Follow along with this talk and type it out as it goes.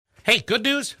Hey, good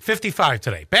news, 55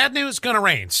 today. Bad news, going to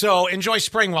rain. So enjoy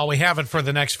spring while we have it for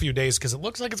the next few days because it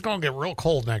looks like it's going to get real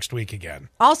cold next week again.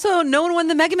 Also, no one won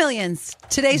the Mega Millions.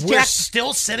 Today's We're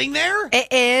still sitting there? It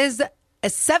is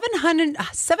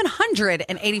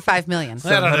 $785 million.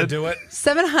 That ought to do it.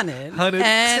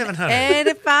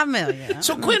 785 million.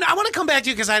 So, Quinn, I want to come back to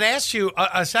you because I'd asked you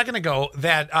a second ago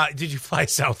that did you fly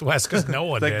Southwest? Because no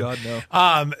one Thank did. God, no.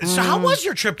 So how was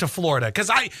your trip to Florida?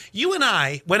 Because you and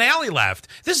I, when Allie left,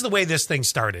 this is the way this thing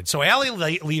started. So Allie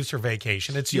leaves her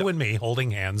vacation. It's you and me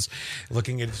holding hands,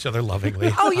 looking at each other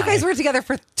lovingly. Oh, you guys were together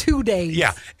for 2 days.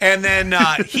 Yeah. And then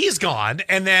he's gone.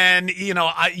 And then,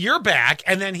 you're back.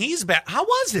 And then he's back. How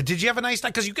was it? Did you have a nice time?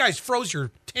 Because you guys froze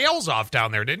your tails off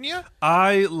down there, didn't you?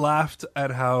 I laughed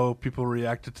at how people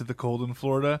reacted to the cold in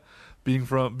Florida.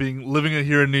 Living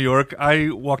here in New York,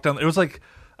 I walked down. It was like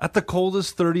at the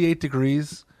coldest 38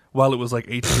 degrees, while it was like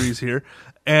 8 degrees here.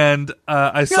 And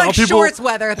I saw like people shorts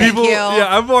weather. Thank you. Yeah,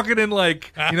 I'm walking in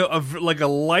like a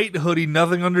light hoodie,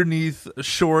 nothing underneath,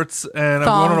 shorts, and I'm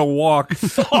going on a walk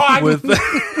with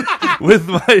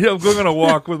I'm going on a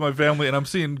walk with my family, and I'm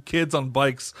seeing kids on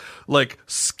bikes, like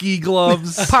ski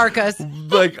gloves, parkas.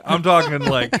 Like I'm talking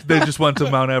like they just went to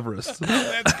Mount Everest.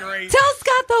 That's great. Tell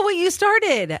Scott though what you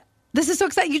started. This is so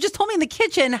exciting. You just told me in the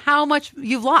kitchen how much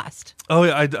you've lost. Oh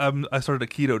yeah, I started a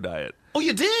keto diet. Oh,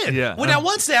 you did? Yeah. Well, now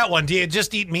what's that one? Do you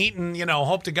just eat meat and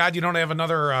hope to God you don't have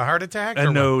another heart attack?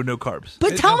 And no carbs.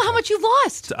 But tell them how much you've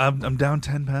lost. I'm down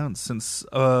 10 pounds since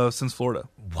Florida.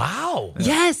 Wow.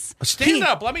 Yes. Stand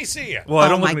up. Let me see you. Well, I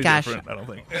don't my look any gosh. different, I don't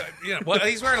think. Well,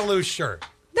 he's wearing a loose shirt.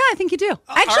 No, I think you do.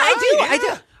 Actually, right, I do.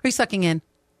 yeah. Are you sucking in?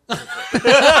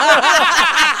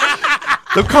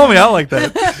 Don't call me out like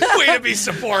that. Way to be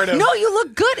supportive. No, you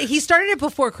look good. He started it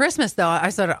before Christmas, though. I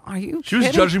said, "Are you?" She was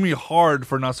kidding? judging me hard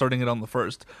for not starting it on the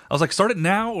 1st. I was like, start it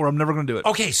now or I'm never going to do it.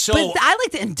 Okay, so... But I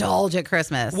like to indulge at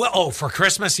Christmas. Well, for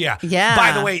Christmas, yeah. Yeah.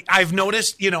 By the way, I've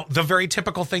noticed, the very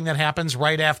typical thing that happens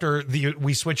right after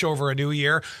we switch over a new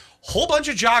year. Whole bunch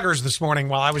of joggers this morning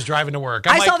while I was driving to work.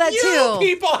 I'm I saw that you too.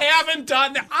 People haven't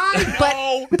done that. I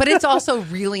know. But it's also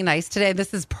really nice today.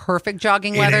 This is perfect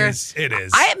jogging weather. It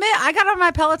is. I admit, I got on my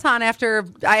Peloton after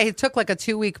I took like a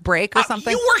 2-week break or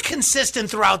something. You were consistent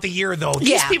throughout the year, though. These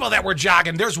Yeah. people that were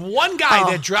jogging, there's one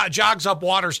guy that jogs up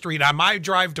Water Street on my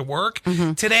drive to work.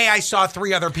 Mm-hmm. Today, I saw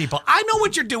 3 other people. I know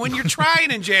what you're doing. You're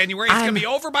trying in January. It's going to be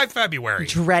over by February.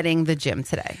 Dreading the gym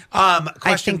today.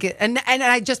 Question. I think, and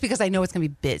I just because I know it's going to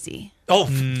be busy. Oh,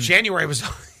 January was...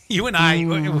 You and I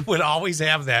would always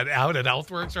have that out at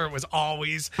Healthworks, or it was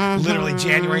always literally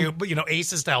January,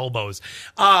 aces to elbows.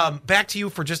 Back to you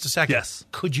for just a second. Yes.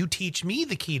 Could you teach me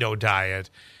the keto diet?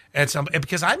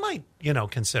 Because I might,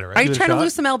 consider it. Are you it a trying to shot?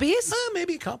 lose some lbs?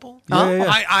 Maybe a couple. Yeah.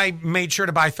 I made sure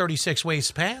to buy 36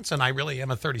 waist pants, and I really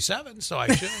am a 37, so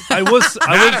I should. I was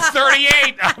Not a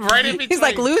 38. I'm right in between. He's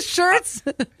like loose shirts,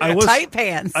 tight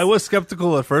pants. I was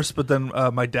skeptical at first, but then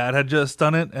my dad had just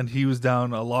done it, and he was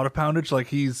down a lot of poundage. Like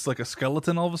he's like a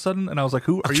skeleton all of a sudden, and I was like,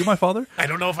 "Who are you, my father?" I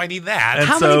don't know if I need that. And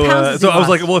How so, many pounds has so he I was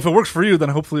lost? like, "Well, if it works for you, then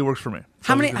hopefully it works for me."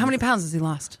 So how many pounds has he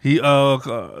lost? He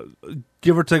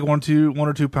give or take 1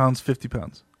 or 2 pounds, 50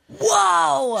 pounds.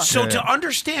 Whoa! So Yeah. to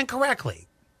understand correctly,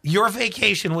 your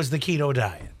vacation was the keto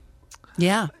diet.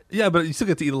 Yeah. Yeah, but you still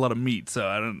get to eat a lot of meat, so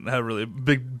I don't have really a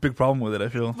big problem with it. I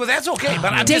feel. Well, that's okay.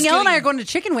 But I'm just Danielle and I are getting- going to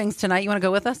Chicken Wings tonight. You want to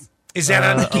go with us? Is that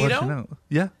on the I'll let keto? you know.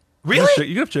 Yeah. Really?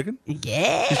 You can have chicken.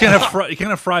 Yeah. You can't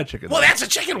have fried chicken. Well, that's a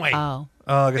chicken wing. Oh,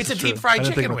 I guess It's a true. deep fried I didn't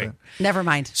think chicken about wing. never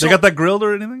mind. that. They got that grilled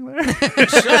or anything there?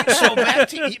 So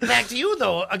back to you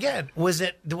though. Again, was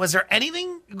there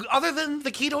anything other than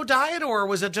the keto diet, or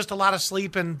was it just a lot of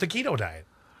sleep and the keto diet?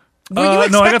 Were you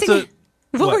no, I got expecting? to.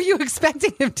 What what? were you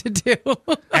expecting him to do?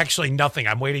 Actually, nothing.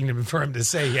 I'm waiting for him to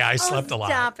say, "Yeah, I slept a lot."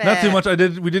 Stop it. Not too much.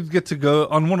 We did get to go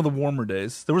on one of the warmer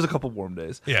days. There was a couple warm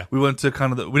days. Yeah. We went to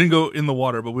kind of we didn't go in the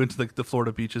water, but we went to like the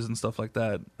Florida beaches and stuff like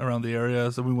that around the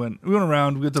area. So we went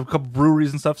around. We went to a couple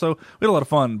breweries and stuff. So we had a lot of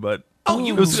fun. But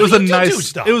it was so a you did do nice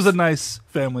stuff. it was a nice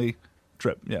family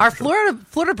trip. Yeah. Are for sure.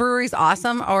 Florida breweries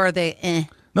awesome, or are they?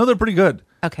 No, they're pretty good.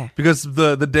 Okay. Because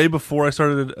the day before I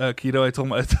started keto, I told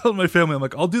my family, I'm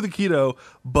like, I'll do the keto,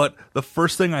 but the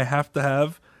first thing I have to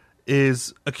have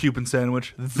is a Cuban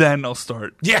sandwich. Then I'll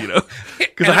start keto.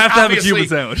 Because I And have to have a obviously- Cuban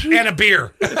sandwich. and a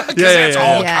beer. Because Yeah, that's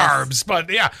all Yes. carbs. But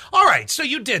yeah, all right. So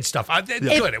you did stuff.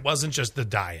 Good. It wasn't just the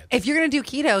diet. If you're going to do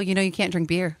keto, you can't drink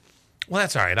beer. Well,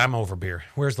 that's all right. I'm over beer.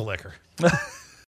 Where's the liquor?